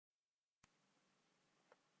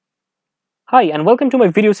Hi, and welcome to my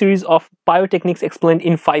video series of Biotechniques Explained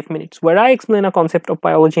in 5 minutes, where I explain a concept of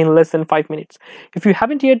biology in less than 5 minutes. If you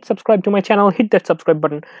haven't yet subscribed to my channel, hit that subscribe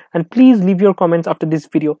button, and please leave your comments after this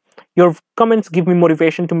video. Your comments give me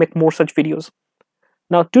motivation to make more such videos.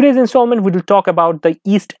 Now, today's installment, we will talk about the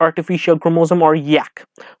yeast artificial chromosome, or YAC.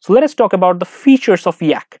 So let us talk about the features of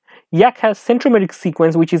YAC. YAC has centromeric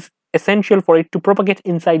sequence, which is essential for it to propagate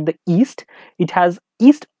inside the yeast. It has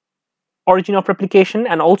yeast origin of replication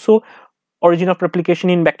and also origin of replication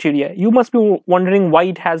in bacteria. You must be wondering why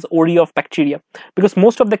it has ORI of bacteria, because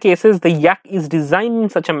most of the cases the YAC is designed in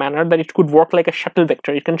such a manner that it could work like a shuttle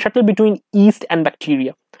vector. It can shuttle between yeast and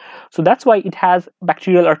bacteria. So that's why it has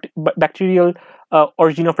bacterial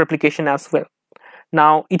origin of replication as well.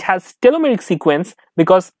 Now it has telomeric sequence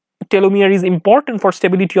because telomere is important for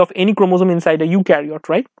stability of any chromosome inside a eukaryote,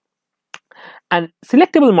 right? And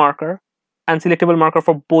selectable marker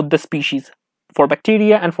for both the species, for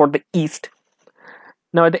bacteria and for the yeast.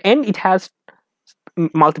 Now at the end it has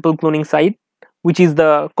multiple cloning site, which is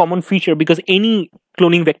the common feature because any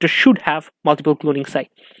cloning vector should have multiple cloning site.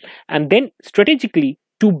 And then strategically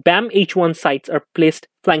 2 BAM-H1 sites are placed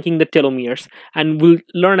flanking the telomeres, and we'll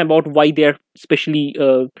learn about why they're specially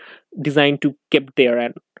designed to keep there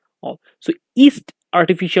and all. So yeast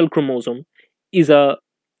artificial chromosome is a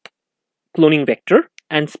cloning vector,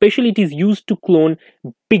 and especially it is used to clone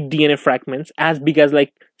big DNA fragments as big as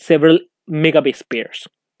like several megabase pairs.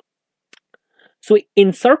 So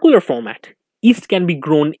in circular format, yeast can be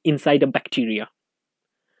grown inside a bacteria.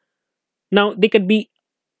 Now they could be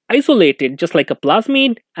isolated just like a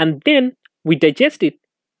plasmid, and then we digest it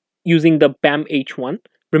using the BAM-H1.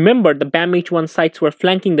 Remember, the BAM-H1 sites were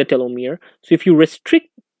flanking the telomere, so if you restrict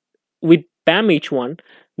with BAM-H1,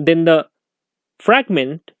 then the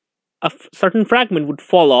fragment, a certain fragment would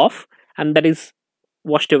fall off, and that is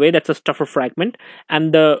washed away. That's a stuffer fragment,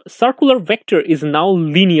 and the circular vector is now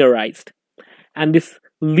linearized, and this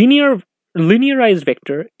linearized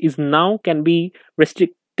vector is now can be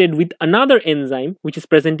restricted with another enzyme which is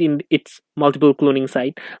present in its multiple cloning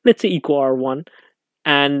site, let's say EcoR1,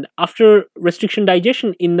 and after restriction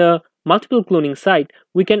digestion in the multiple cloning site,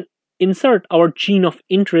 we can insert our gene of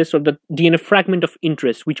interest or the DNA fragment of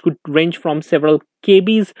interest, which could range from several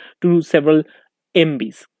kbs to several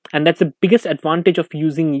mbs. And that's the biggest advantage of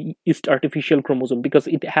using yeast artificial chromosome, because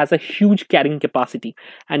it has a huge carrying capacity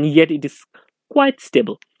and yet it is quite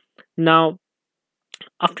stable. Now,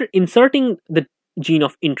 after inserting the gene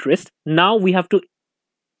of interest, now we have to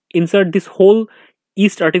insert this whole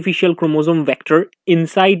yeast artificial chromosome vector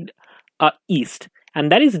inside a yeast,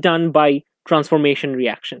 and that is done by transformation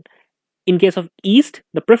reaction. In case of yeast,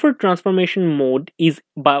 the preferred transformation mode is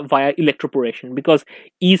via electroporation, because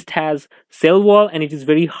yeast has cell wall and it is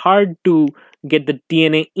very hard to get the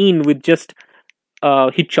DNA in with just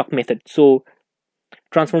heat shock method. So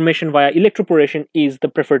transformation via electroporation is the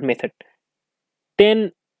preferred method.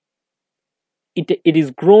 Then it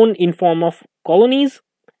is grown in form of colonies,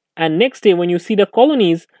 and next day when you see the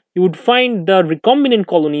colonies, you would find the recombinant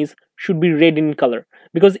colonies should be red in color,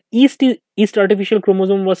 because yeast artificial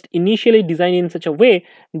chromosome was initially designed in such a way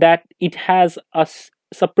that it has a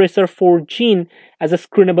suppressor 4 gene as a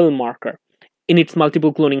screenable marker in its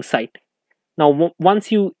multiple cloning site. Now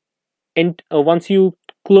once you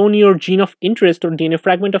clone your gene of interest or DNA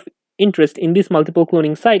fragment of interest in this multiple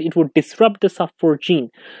cloning site, it would disrupt the SUP4 gene.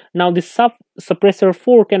 Now this suppressor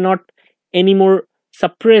 4 cannot anymore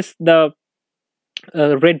suppress the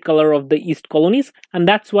red color of the yeast colonies, and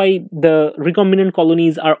that's why the recombinant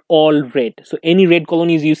colonies are all red. So any red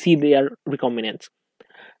colonies you see, they are recombinants.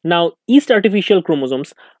 Now yeast artificial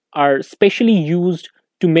chromosomes are specially used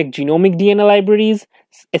to make genomic DNA libraries,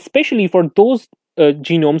 especially for those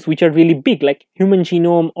genomes which are really big, like human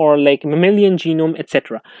genome or like mammalian genome,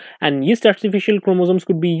 etc. And yeast artificial chromosomes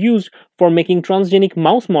could be used for making transgenic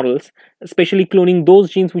mouse models, especially cloning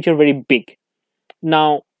those genes which are very big.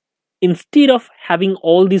 Now, instead of having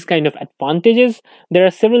all these kind of advantages, there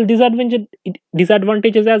are several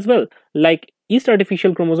disadvantages as well. Like yeast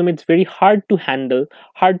artificial chromosome, it's very hard to handle,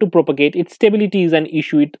 hard to propagate. Its stability is an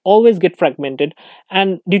issue. It always gets fragmented,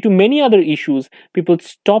 and due to many other issues, people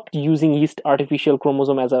stopped using yeast artificial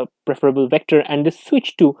chromosome as a preferable vector, and they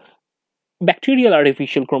switched to bacterial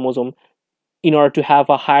artificial chromosome in order to have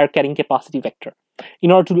a higher carrying capacity vector.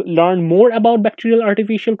 In order to learn more about bacterial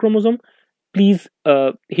artificial chromosome, please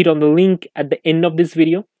hit on the link at the end of this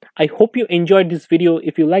video. I hope you enjoyed this video.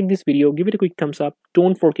 If you like this video, give it a quick thumbs up.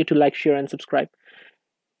 Don't forget to like, share, and subscribe.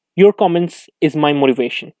 Your comments is my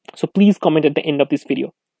motivation. So please comment at the end of this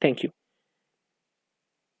video. Thank you.